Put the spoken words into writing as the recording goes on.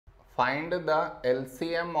Find the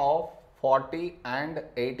LCM of 40 and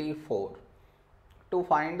 84. To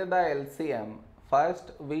find the LCM,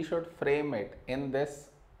 first we should frame it in this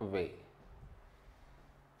way.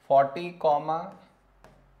 40,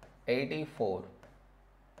 84.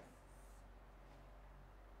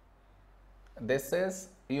 This is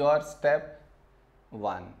your step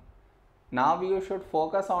 1. Now you should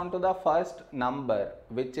focus on to the first number,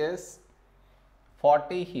 which is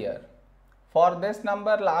 40 here. For this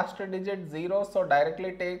number last digit 0, so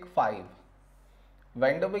directly take 5.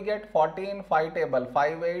 When do we get 40 in 5 table?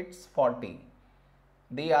 5 8s 40.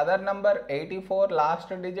 The other number 84 last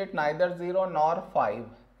digit neither 0 nor 5.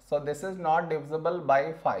 So this is not divisible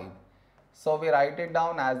by 5. So we write it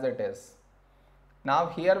down as it is. Now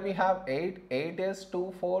here we have 8. 8 is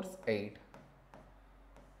 2 4s 8.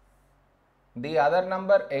 The other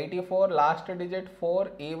number 84 last digit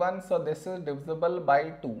 4 even, so this is divisible by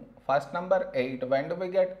 2. First number 8, when do we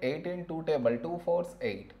get 8 in 2 table? 2 4s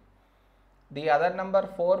 8. The other number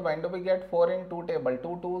 4, when do we get 4 in 2 table?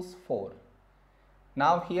 2 2s 4.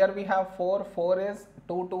 Now here we have 4, 4 is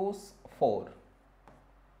 2 2s 4.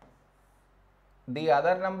 The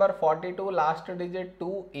other number 42 last digit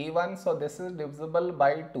 2 even, so this is divisible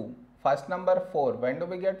by 2. First number 4, when do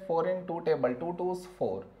we get 4 in 2 table? 2 2s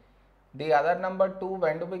 4. The other number 2,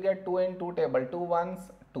 when do we get 2 in 2 table? 2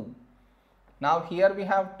 1s 2. Now here we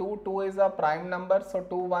have 2, 2 is a prime number, so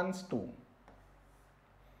 2 1s 2.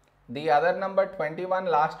 The other number 21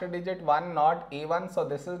 last digit 1 not even, so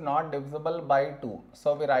this is not divisible by 2.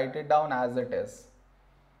 So we write it down as it is.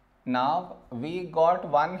 Now we got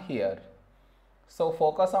 1 here. So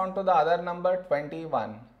focus on to the other number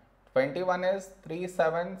 21. 21 is 3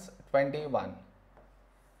 7s 21.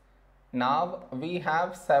 Now we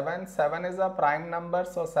have 7. 7 is a prime number,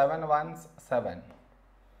 so 7 1s 7.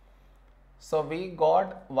 So we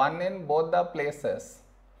got 1 in both the places.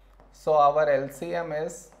 So our LCM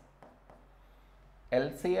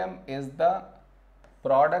is the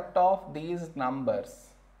product of these numbers,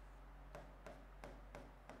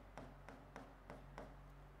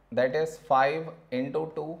 that is 5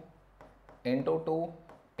 into 2 into 2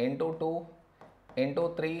 into 2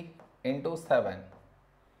 into 3 into 7.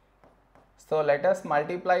 So let us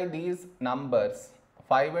multiply these numbers.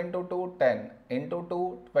 5 into 2 10, into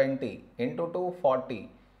 2 20, into 2 40,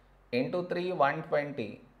 into 3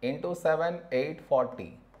 120, into 7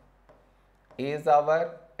 840 is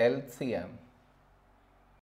our LCM.